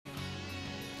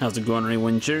How's it going,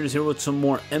 everyone? Cheers here with some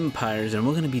more Empires, and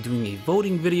we're going to be doing a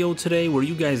voting video today where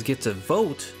you guys get to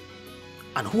vote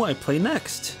on who I play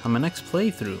next on my next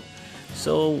playthrough.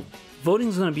 So voting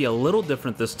is going to be a little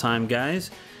different this time,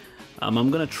 guys. I'm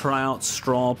going to try out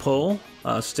straw poll.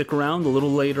 Stick around. A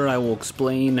little later I will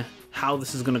explain how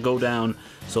this is going to go down.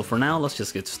 So for now, let's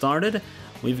just get started.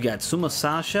 We've got Suma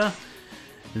Sasha,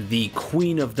 the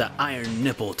queen of the iron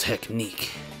nipple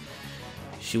technique.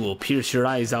 She will pierce your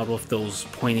eyes out with those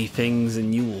pointy things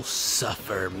and you will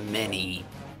suffer many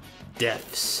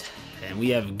deaths. And we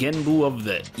have Genbu of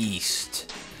the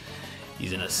East.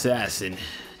 He's an assassin,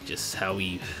 just how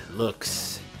he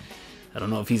looks. I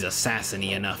don't know if he's assassin-y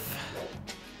enough.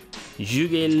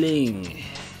 Zhuge Ling,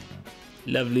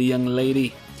 lovely young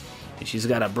lady. And she's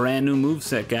got a brand new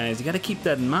moveset, guys. You gotta keep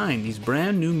that in mind. These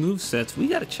brand new movesets, we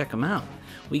gotta check them out.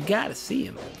 We gotta see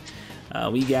them.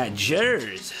 We got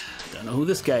Jers. Don't know who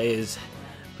this guy is,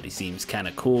 but he seems kind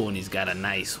of cool and he's got a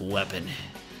nice weapon.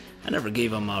 I never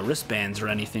gave him wristbands or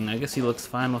anything. I guess he looks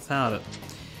fine without it.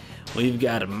 We've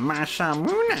got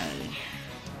Masamune.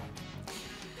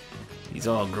 He's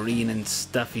all green and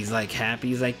stuff. He's like happy.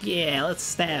 He's like, yeah, let's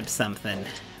stab something.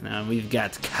 Now we've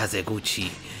got Kazeguchi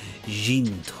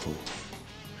Jinto.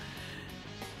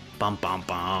 Bum bum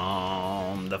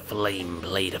bum. The flame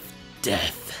blade of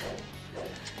death.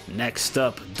 Next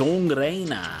up,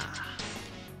 Dongreina.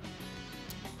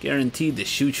 Guaranteed to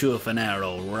shoot you with an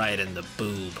arrow right in the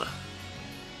boob.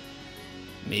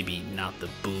 Maybe not the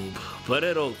boob, but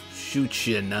it'll shoot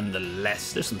you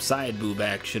nonetheless. There's some side boob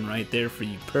action right there for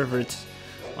you perverts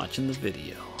watching the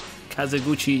video.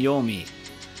 Kazeguchi Yomi.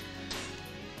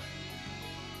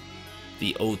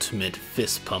 The ultimate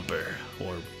fist pumper,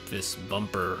 or fist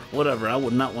bumper, whatever. I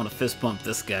would not want to fist bump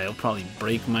this guy. He'll probably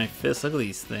break my fist. Look at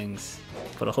these things.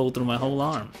 Put a hole through my whole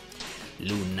arm.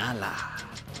 Lunala.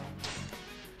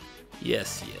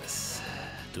 Yes, yes.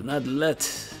 Do not let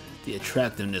the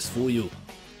attractiveness fool you.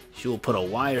 She will put a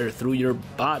wire through your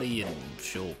body and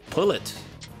she'll pull it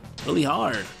really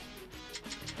hard.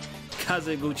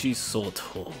 Kazeguchi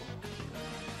Soto.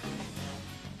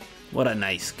 What a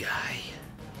nice guy.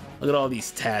 Look at all these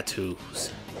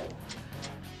tattoos.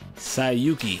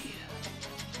 Sayuki.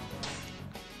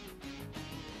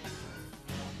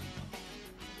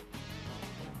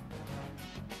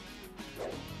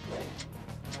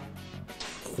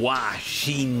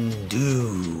 Hwashindun.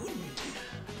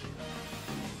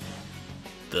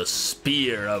 The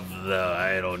spear of the,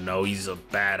 I don't know, he's a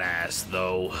badass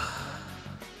though.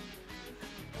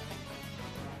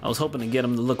 I was hoping to get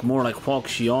him to look more like Huang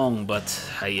Xiong, but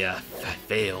I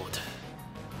failed.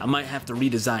 I might have to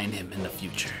redesign him in the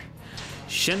future.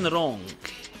 Shenrong.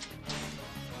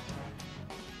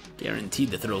 Guaranteed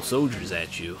to throw soldiers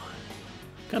at you.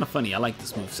 Kinda funny, I like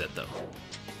this moveset though.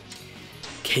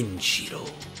 Kenshiro,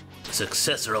 the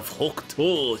successor of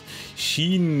Hokuto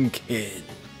Shinken.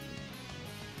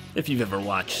 If you've ever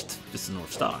watched Fist of the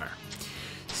North Star.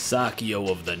 Sakyo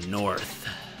of the North.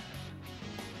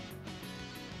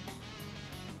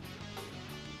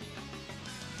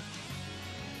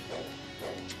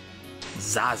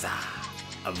 Zaza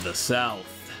of the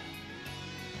South.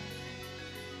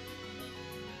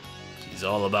 She's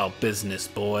all about business,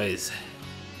 boys.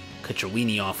 Cut your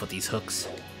weenie off with these hooks.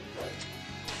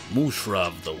 Mushra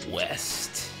of the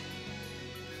West.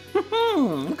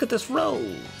 Look at this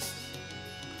rose.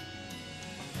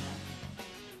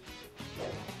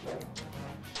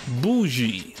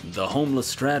 Bougie, the homeless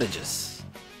strategist.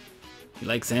 He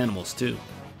likes animals too.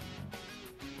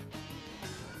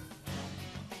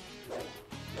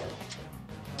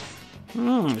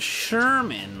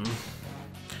 Sherman.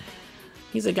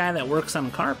 He's a guy that works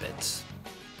on carpets.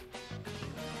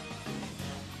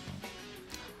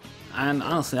 And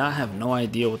honestly, I have no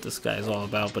idea what this guy is all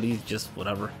about, but he's just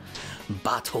whatever.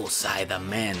 Batosai the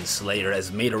Manslayer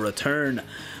has made a return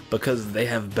because they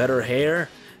have better hair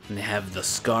and they have the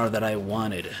scar that I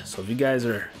wanted. So if you guys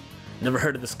are never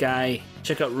heard of this guy,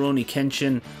 check out Rurouni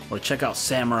Kenshin or check out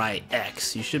Samurai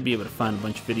X. You should be able to find a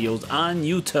bunch of videos on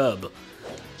YouTube.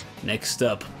 Next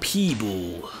up,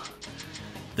 Peeble,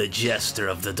 the Jester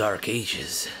of the Dark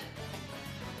Ages.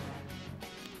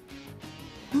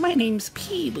 My name's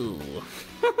Peeble.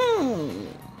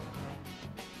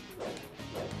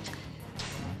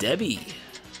 Debbie.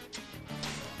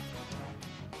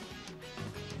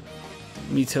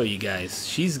 Let me tell you guys,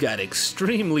 she's got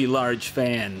extremely large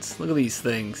fans. Look at these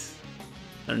things.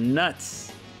 They're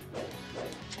nuts.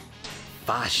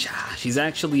 Fasha. She's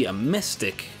actually a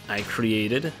mystic I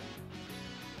created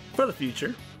for the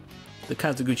future. The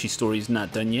Kazeguchi story is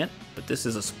not done yet, but this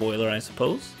is a spoiler, I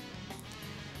suppose.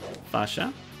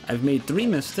 Fasha. I've made 3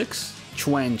 mystics.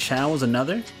 Chuan Chao is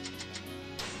another.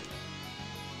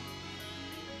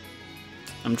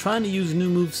 I'm trying to use new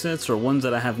movesets or ones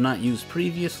that I have not used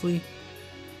previously.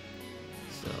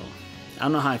 So, I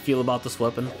don't know how I feel about this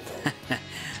weapon.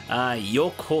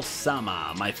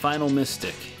 Yoko-sama, my final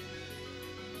mystic.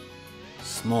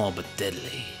 Small but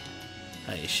deadly,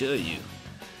 I assure you.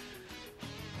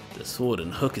 The sword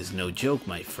and hook is no joke,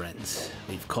 my friends.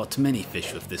 We've caught many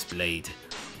fish with this blade.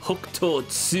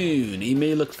 Hokuto-tsun, he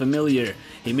may look familiar,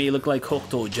 he may look like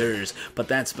Hokuto-jers, but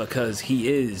that's because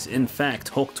he is, in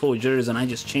fact, Hokuto-jers, and I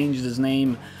just changed his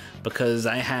name because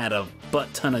I had a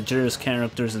butt ton of Jers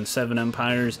characters in 7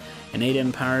 Empires and 8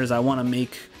 Empires. I want to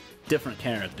make different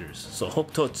characters. So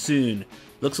Hokuto-tsun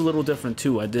looks a little different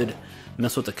too. I did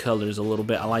mess with the colors a little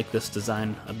bit. I like this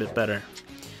design a bit better.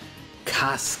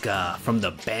 Casca from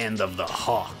the Band of the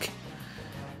Hawk.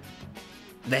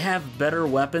 They have better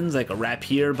weapons like a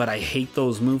rapier, but I hate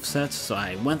those movesets, so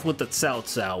I went with the Cao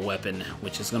Cao weapon,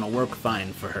 which is gonna work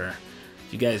fine for her.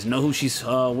 If you guys know who she's,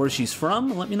 where she's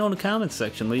from, let me know in the comments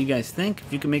section. What do you guys think?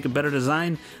 If you can make a better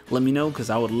design, let me know,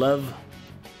 because I would love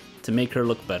to make her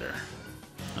look better.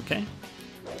 Okay?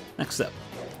 Next up.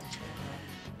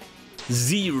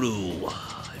 Zero.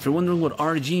 If you're wondering what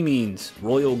RG means,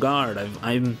 Royal Guard.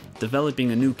 I'm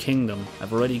developing a new kingdom.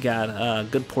 I've already got a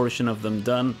good portion of them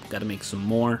done. Got to make some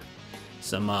more.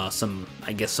 Some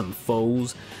I guess some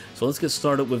foes. So let's get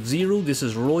started with Zero. This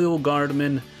is Royal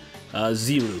Guardman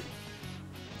Zero.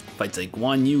 Fights like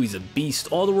Guan Yu. He's a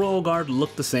beast. All the Royal Guard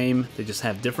look the same. They just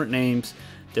have different names,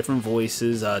 different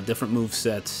voices, different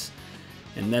movesets.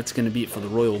 And that's going to be it for the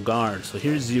Royal Guard. So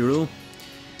here's Zero.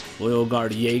 Royal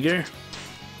Guard Jaeger.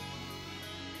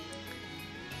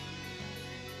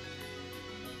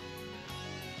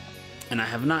 And I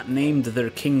have not named their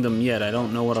kingdom yet. I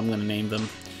don't know what I'm going to name them.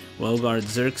 Royal Guard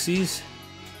Xerxes.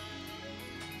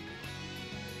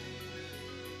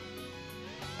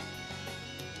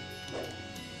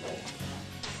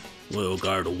 Royal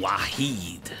Guard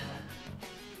Wahid.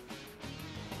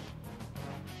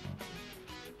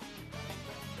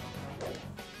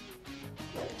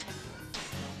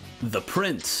 The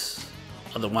Prince,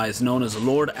 otherwise known as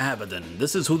Lord Abaddon.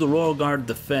 This is who the Royal Guard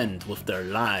defend with their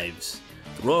lives.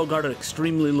 The Royal Guard are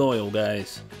extremely loyal,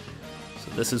 guys.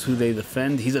 So this is who they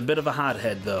defend. He's a bit of a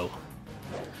hothead, though.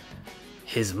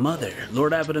 His mother,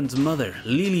 Lord Abaddon's mother,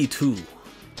 Lily too.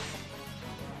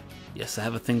 Yes, I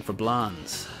have a thing for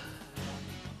blondes.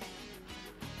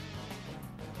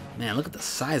 Man, look at the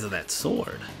size of that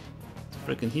sword. It's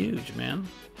freaking huge, man.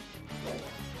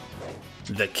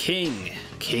 The King,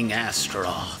 King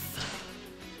Astaroth.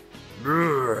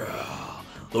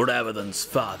 Lord Abaddon's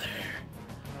father.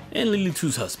 And Lily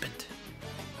 2's husband.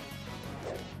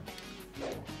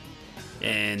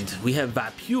 And we have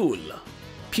Vapule.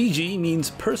 PG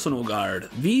means personal guard.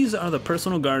 These are the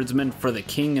personal guardsmen for the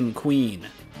king and queen.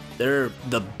 They're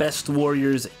the best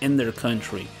warriors in their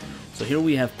country. So here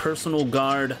we have personal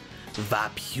guard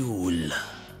Vapule.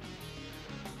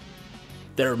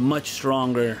 They're much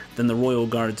stronger than the royal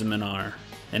guardsmen are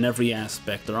in every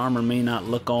aspect. Their armor may not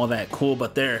look all that cool,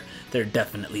 but they're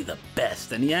definitely the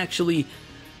best. And he actually,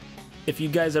 if you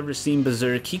guys ever seen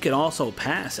Berserk, he could also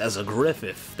pass as a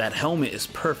Griffith. That helmet is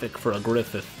perfect for a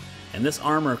Griffith. And this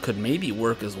armor could maybe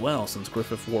work as well, since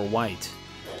Griffith wore white.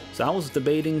 So I was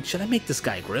debating, should I make this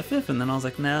guy Griffith? And then I was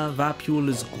like, nah, Vapule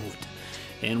is good.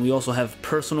 And we also have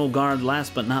personal guard,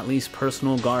 last but not least,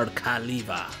 personal guard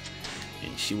Kaliva.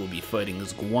 And she will be fighting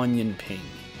as Guanyin Ping.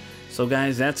 So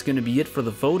guys, that's going to be it for the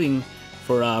voting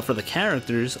for the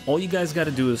characters. All you guys got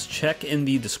to do is check in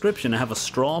the description. I have a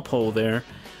straw poll there.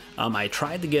 I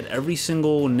tried to get every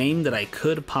single name that I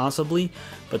could possibly,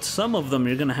 but some of them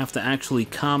you're going to have to actually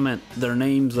comment their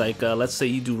names. Like, let's say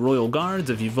you do Royal Guards.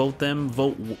 If you vote them,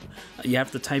 you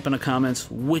have to type in the comments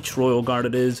which Royal Guard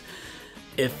it is.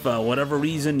 If whatever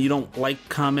reason you don't like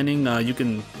commenting, you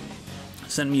can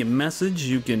send me a message,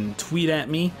 you can tweet at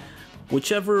me,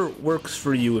 whichever works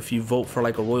for you. If you vote for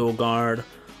like a Royal Guard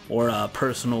or a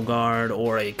Personal Guard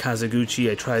or a Kazaguchi,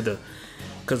 I tried to,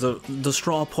 because the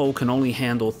straw poll can only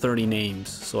handle 30 names,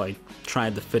 so I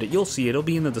tried to fit it. You'll see it, it'll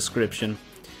be in the description.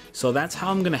 So that's how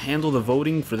I'm going to handle the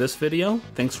voting for this video.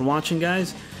 Thanks for watching,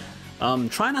 guys.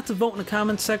 Try not to vote in the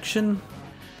comment section,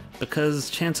 because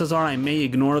chances are I may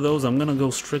ignore those. I'm going to go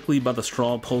strictly by the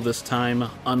straw poll this time,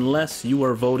 unless you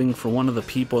are voting for one of the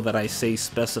people that I say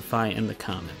specify in the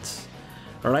comments.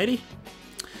 Alrighty?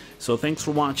 So thanks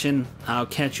for watching. I'll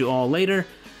catch you all later.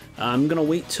 I'm going to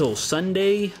wait till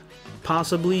Sunday,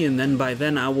 possibly, and then by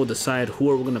then I will decide who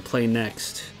we're going to play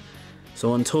next.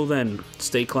 So until then,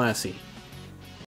 stay classy.